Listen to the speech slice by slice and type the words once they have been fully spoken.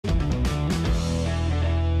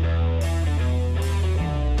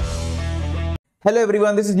Hello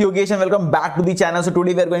everyone, this is Yogesh and welcome back to the channel. So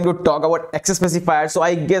today we are going to talk about access specifiers. So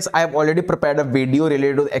I guess I have already prepared a video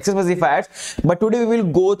related to access specifiers, but today we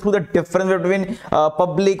will go through the difference between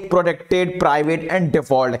public, protected, private and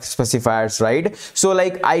default access specifiers, right? So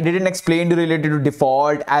like I didn't explain you related to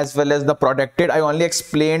default as well as the protected. I only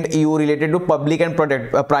explained you related to public and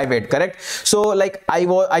private, correct? So like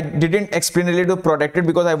I didn't explain related to protected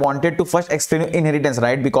because I wanted to first explain inheritance,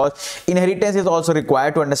 right? Because inheritance is also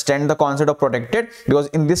required to understand the concept of protected, because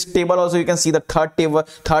in this table also you can see the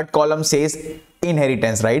third column says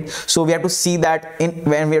inheritance, right? So we have to see that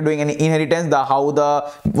when we are doing any inheritance,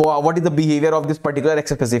 what is the behavior of this particular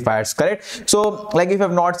access specifiers, correct? So like if you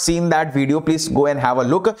have not seen that video, please go and have a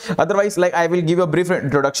look. Otherwise, like I will give you a brief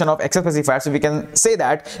introduction of access specifiers, so we can say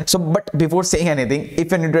that. So but before saying anything, if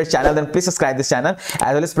you're new to the channel, then please subscribe this channel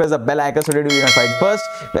as well as press the bell icon so that you will be notified first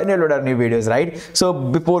when you load our new videos, right? So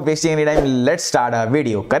before wasting any time, let's start our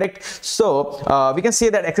video, correct? So we can say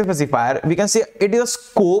that access specifier, we can say it is a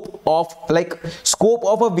scope of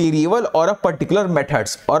a variable or a particular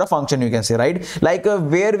methods or a function, you can say, right? Like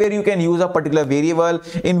where you can use a particular variable,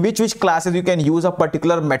 in which classes you can use a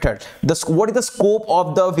particular method. What is the scope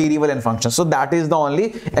of the variable and function? So that is the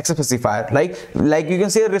only access specifier. Like you can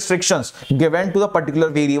say restrictions given to the particular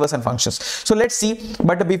variables and functions. So let's see.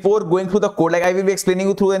 But before going through the code, like I will be explaining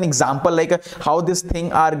you through an example, like how this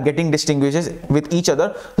thing are getting distinguishes with each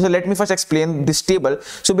other. So let me first explain this table.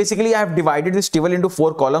 So basically I have divided this table into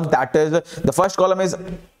 4 columns. That is, the first column is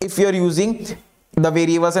if you are using the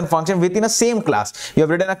variables and function within a same class. You have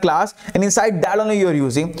written a class and inside that only you are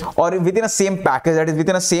using, or within a same package, that is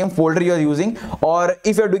within a same folder you are using, or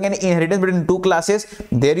if you are doing any inheritance between 2 classes,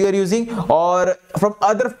 there you are using, or from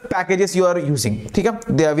other packages you are using. Okay?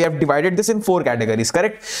 There we have divided this in 4 categories,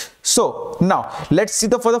 correct? So now let's see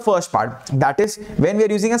for the first part, that is when we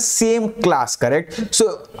are using a same class, correct?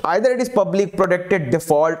 So either it is public, protected,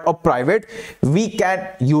 default or private, we can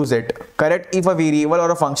use it, correct? If a variable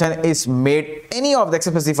or a function is made any of the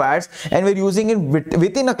access specifiers and we're using it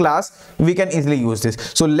within a class, we can easily use this.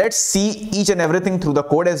 So let's see each and everything through the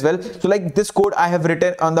code as well. So like this code I have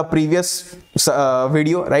written on the previous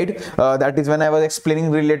video, right? That is when I was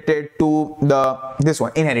explaining related to this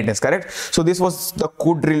one, inheritance, correct? So this was the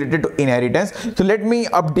code related to inheritance. So let me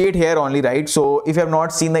update here only, right? So if you have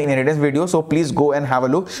not seen the inheritance video, so please go and have a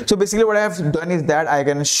look. So basically what I have done is that I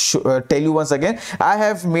can tell you once again, I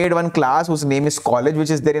have made one class whose name is college, which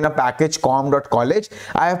is there in a package com.college.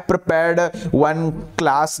 I have prepared one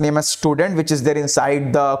class named as student, which is there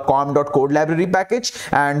inside the com.code library package,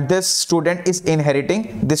 and this student is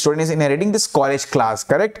inheriting this college class,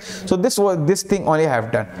 correct? So this thing only I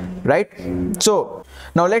have done, right? So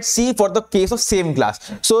now let's see for the case of same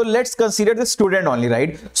class. So let's consider the student only,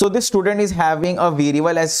 right? So this student is having a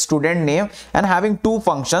variable as student name and having 2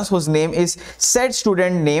 functions whose name is set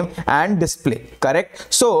student name and display, correct?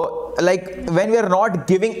 So like when we are not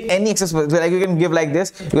giving any access, like you can give like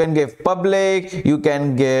this, you can give public, you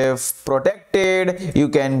can give protected, you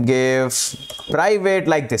can give private,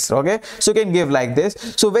 like this, okay? So you can give like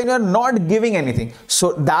this. So when you are not giving anything,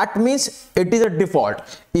 so that means it is a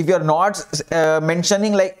default. If you are not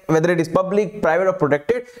mentioning like whether it is public, private or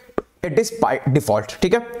protected, it is by default.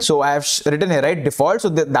 Okay? So I have written here, right, default. So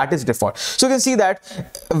that is default. So you can see that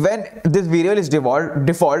when this variable is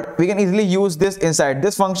default, we can easily use this inside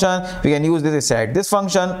this function, we can use this inside this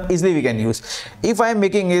function, easily we can use. If I am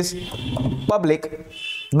making is public,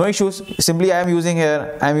 no issues, simply I am using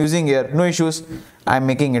here, no issues. I am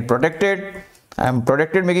making it protected, I am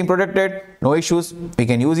making protected, no issues, we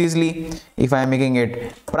can use easily. If I am making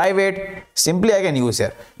it private, simply I can use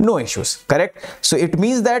here, no issues, correct? So it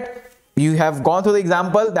means that you have gone through the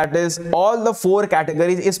example, that is all the 4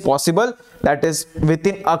 categories is possible, that is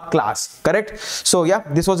within a class, correct? So yeah,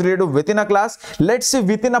 this was related to within a class. Let's say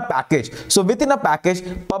within a package. So within a package,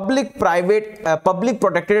 public, private, public,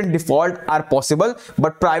 protected and default are possible,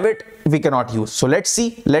 but private we cannot use. So let's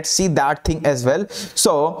see that thing as well.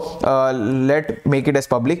 So let make it as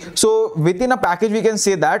public. So within a package, we can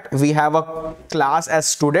say that we have a class as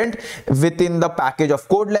student within the package of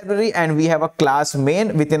code library, and we have a class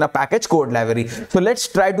main within a package code library. So let's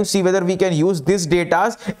try to see whether we can use this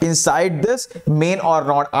data inside this main or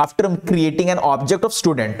not after creating an object of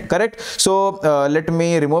student, correct? So let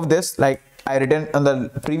me remove this, like I written on the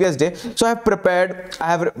previous day. So I have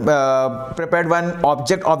prepared one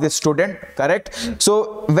object of this student, correct?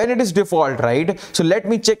 So when it is default, right? So let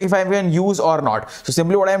me check if I can use or not. So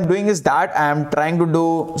simply what I am doing is that I am trying to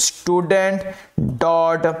do student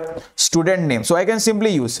dot student name. So I can simply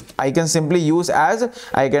use as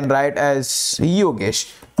I can write as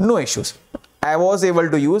Yogesh, no issues. I was able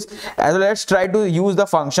to use. And let's try to use the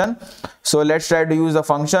function. So let's try to use the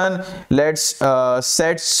function. Let's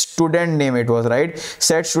set student name, it was right,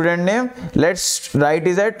 set student name. Let's write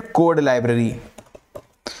is at code library.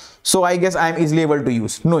 So I guess I am easily able to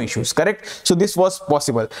use, no issues, correct? So this was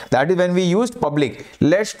possible. That is when we used public.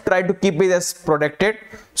 Let's try to keep it as protected.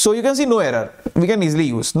 So you can see no error. We can easily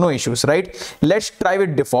use, no issues, right? Let's try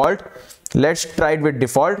with default. Let's try it with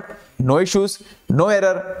default. No issues, no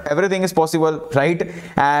error, everything is possible, right?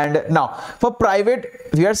 And now for private,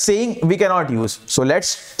 we are saying we cannot use. So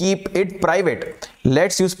let's keep it private.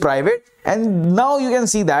 Let's use private. And now you can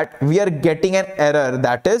see that we are getting an error,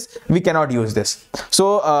 that is we cannot use this.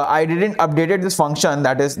 So I didn't updated this function,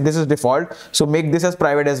 that is this is default. So make this as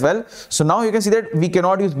private as well. So now you can see that we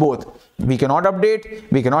cannot use both. We cannot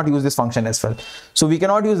update, we cannot use this function as well. So we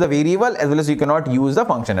cannot use the variable as well as we cannot use the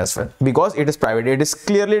function as well, because it is private. It is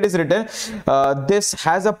clearly it is written this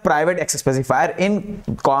has a private access specifier in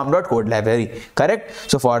com.code library, correct?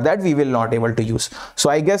 So for that we will not able to use. So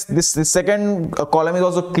I guess this second column is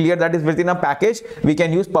also clear, that is within a package we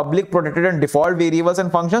can use public, protected and default variables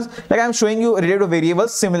and functions. Like I'm showing you related to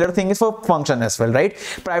variables, similar thing is for function as well, right?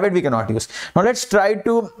 Private we cannot use. Now let's try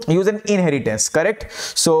to use an inheritance, correct?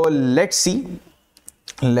 So let's see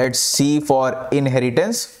for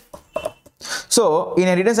inheritance. So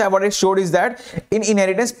inheritance I have already showed is that in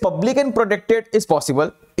inheritance public and protected is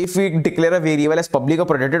possible. If we declare a variable as public or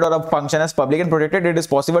protected or a function as public and protected, it is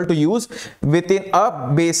possible to use within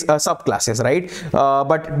a base subclasses, right?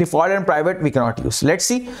 But default and private we cannot use. Let's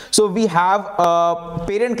see. So we have a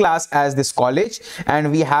parent class as this college and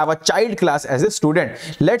we have a child class as a student.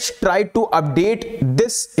 Let's try to update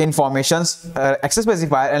this information's access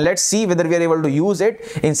specifier and let's see whether we are able to use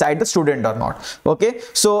it inside the student or not. Okay,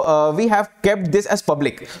 so we have kept this as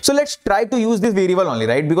public. So let's try to use this variable only,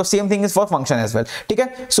 right? Because same thing is for function as well. Okay,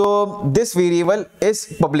 so this variable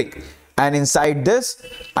is public and inside this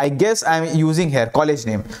I guess I'm using here college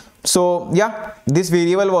name. So yeah, this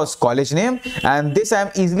variable was college name and this I'm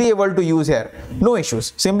easily able to use here, no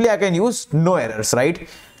issues. Simply I can use, no errors, right?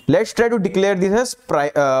 Let's try to declare this as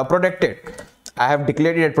protected. I have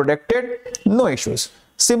declared it as protected, no issues.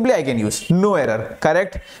 Simply I can use, no error,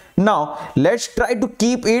 correct? Now let's try to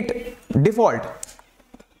keep it default.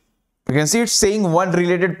 You can see it's saying one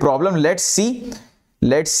related problem. Let's see.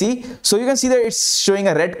 So you can see that it's showing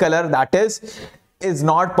a red color, that is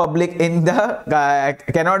not public in the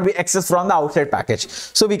cannot be accessed from the outside package.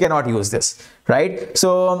 So we cannot use this, right?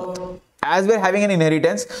 So as we're having an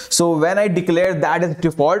inheritance, so when I declare that as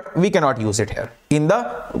default, we cannot use it here in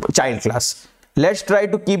the child class. Let's try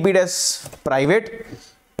to keep it as private.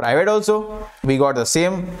 Private also we got the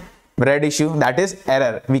same red issue, that is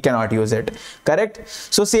error, we cannot use it, correct?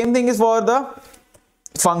 So same thing is for the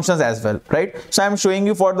functions as well, right? So I'm showing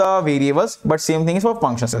you for the variables, but same thing is for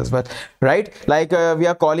functions as well, right? Like we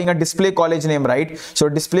are calling a display college name, right? So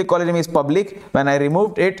display college name is public. When I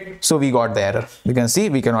removed it, so we got the error. You can see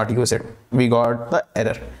we cannot use it, we got the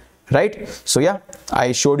error, right? So yeah,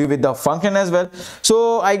 I showed you with the function as well.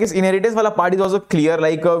 So I guess inheritance wala part is also clear,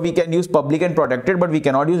 like we can use public and protected, but we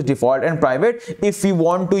cannot use default and private if we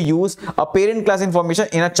want to use a parent class information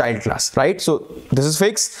in a child class, right? So this is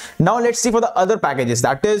fixed. Now let's see for the other packages,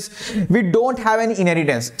 that is we don't have any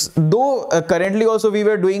inheritance, though currently also we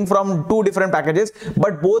were doing from two different packages,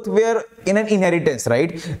 but both were in an inheritance,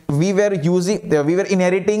 right? We were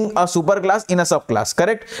inheriting a superclass in a subclass,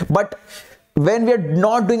 correct? But when we are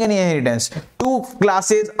not doing any inheritance, two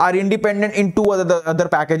classes are independent in two other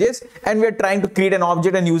packages and we are trying to create an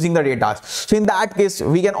object and using the data. So in that case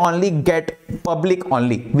we can only get public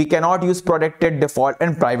only, we cannot use protected, default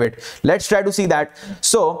and private. Let's try to see that.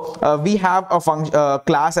 So we have a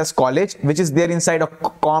class as college, which is there inside a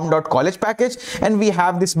com.college package, and we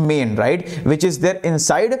have this main, right, which is there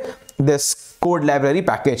inside this code library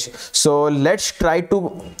package. So let's try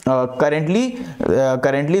to currently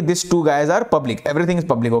these two guys are public, everything is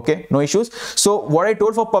public, okay, no issues. So what I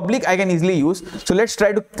told for public I can easily use. So let's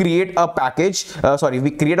try to create a package,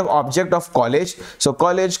 we create an object of college. So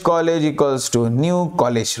college equals to new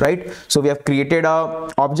college, right? So we have created a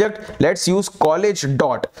object. Let's use college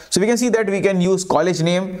dot. So we can see that we can use college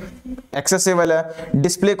name, accessible,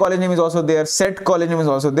 display college name is also there, set college name is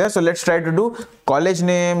also there. So let's try to do college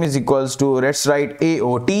name is equals to, let's write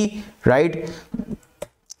AOT, right?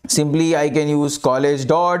 Simply I can use college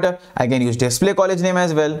dot, I can use display college name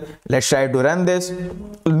as well. Let's try to run this,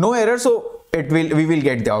 no error. So we will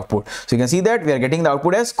get the output. So you can see that we are getting the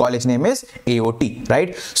output as college name is AOT,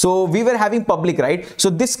 right? So we were having public, right? So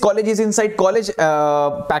this college is inside college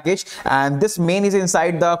package, and this main is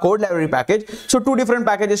inside the code library package. So two different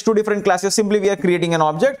packages, two different classes. Simply we are creating an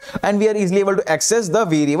object, and we are easily able to access the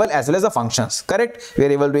variable as well as the functions. Correct? We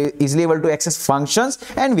are easily able to access functions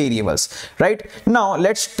and variables, right? Now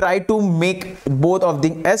let's try to make both of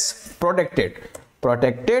them as protected,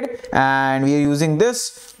 and we are using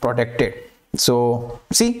this protected. So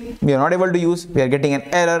see, we are not able to use, we are getting an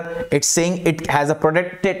error. It's saying it has a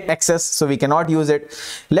protected access, so we cannot use it.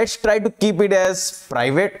 Let's try to keep it as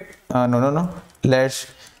private.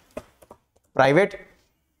 Let's private,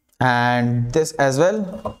 and this as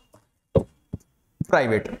well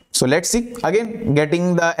private. So let's see, again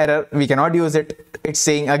getting the error, we cannot use it. It's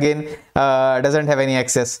saying again doesn't have any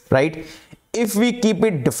access, right? If we keep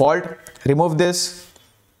it default, remove this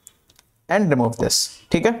and remove this,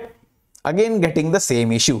 okay? Again getting the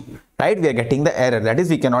same issue, right? We are getting the error, that is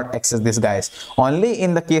we cannot access this, guys. Only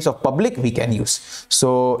in the case of public we can use.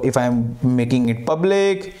 So if I'm making it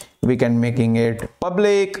public, we can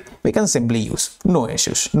simply use, no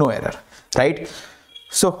issues, no error, right?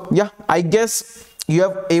 So yeah, I guess you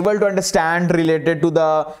have able to understand related to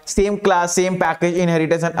the same class, same package,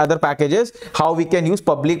 inheritance and other packages, how we can use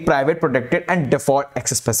public, private, protected and default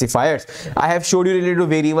access specifiers. I have showed you related to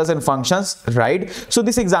variables and functions, right? So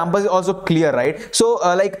this example is also clear, right? So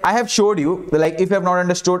like I have showed you, like if you have not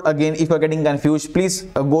understood, again if you are getting confused, please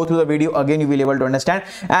go through the video again, you will be able to understand,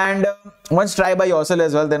 and once try by yourself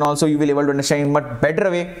as well, then also you will be able to understand in much better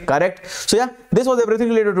way, correct? So yeah, this was everything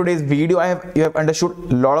related to today's video. You have understood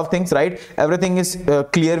a lot of things, right? Everything is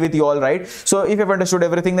clear with you all, right? So if you have understood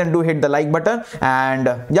everything, then do hit the like button, and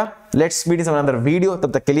yeah, let's meet in some another video.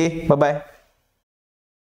 Tab tak ke liye, bye bye.